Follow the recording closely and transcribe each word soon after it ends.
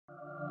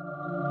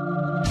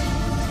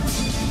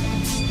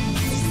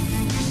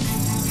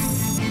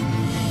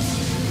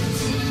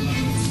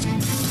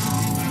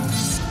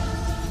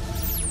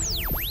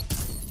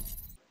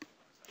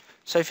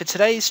So for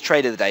today's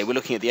trade of the day, we're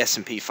looking at the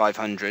S&P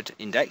 500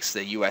 index,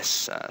 the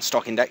US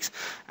stock index,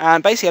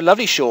 and basically a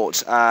lovely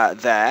short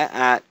there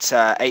at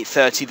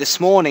 8:30 this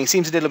morning.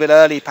 Seems a little bit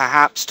early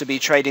perhaps to be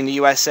trading the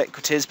US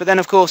equities, but then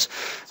of course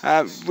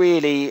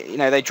really, you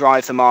know, they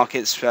drive the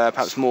markets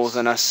perhaps more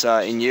than us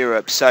in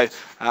Europe. So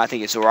I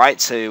think it's all right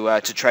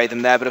to trade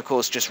them there, but of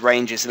course just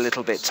range is a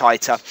little bit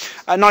tighter.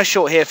 A nice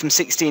short here from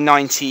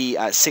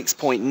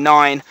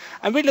 1696.9,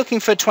 and we're looking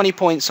for 20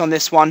 points on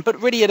this one, but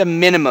really at a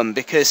minimum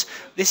because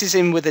this is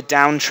in with a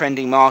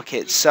downtrending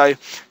market. So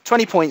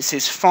 20 points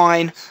is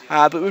fine,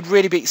 but we'd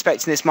really be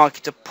expecting this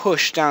market to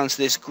push down to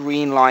this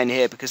green line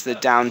here because of the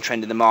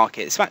downtrend in the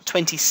market. It's about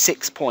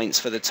 26 points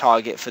for the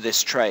target for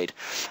this trade,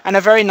 and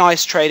a very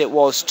nice trade it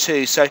was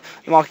too. So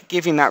the market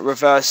giving that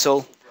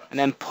reversal and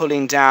then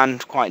pulling down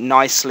quite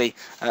nicely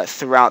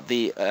throughout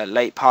the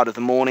late part of the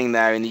morning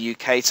there in the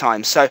UK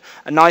time. So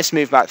a nice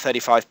move, about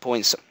 35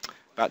 points,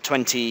 about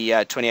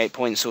 28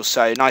 points or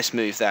so. Nice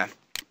move there.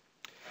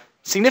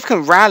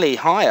 Significant rally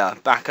higher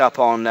back up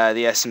on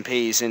the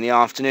S&Ps in the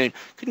afternoon.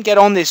 Couldn't get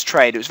on this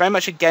trade. It was very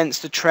much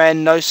against the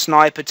trend. No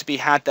sniper to be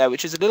had there,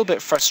 which is a little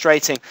bit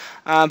frustrating.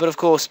 But of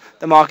course,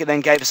 the market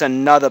then gave us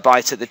another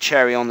bite at the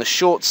cherry on the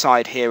short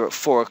side here at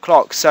 4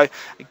 o'clock. So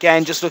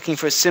again, just looking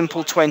for a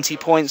simple 20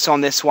 points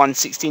on this one,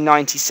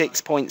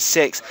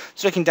 1696.6.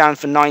 It's looking down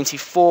for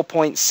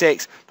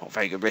 94.6. Not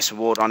very good risk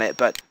reward on it,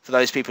 but for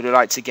those people who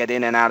like to get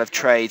in and out of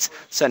trades,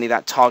 certainly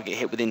that target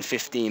hit within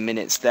 15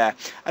 minutes there.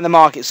 And the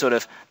market sort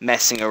of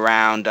messing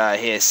around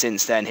here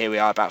since then. Here we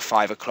are about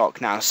 5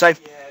 o'clock now. So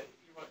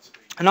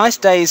a nice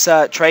day's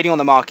trading on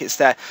the markets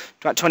there.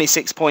 About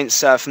 26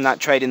 points from that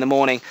trade in the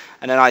morning,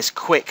 and a nice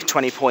quick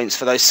 20 points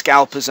for those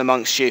scalpers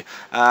amongst you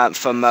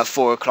from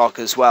 4 o'clock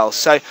as well.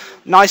 So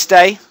nice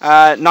day,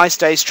 nice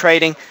day's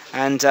trading,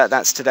 and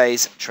that's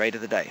today's trade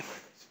of the day.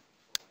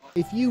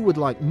 If you would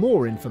like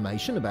more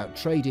information about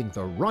trading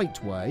the right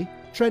way,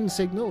 Trend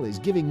Signal is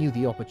giving you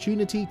the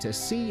opportunity to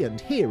see and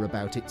hear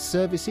about its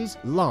services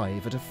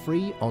live at a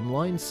free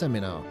online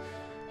seminar.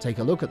 Take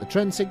a look at the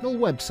Trend Signal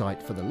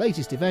website for the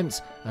latest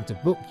events and to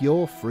book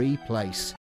your free place.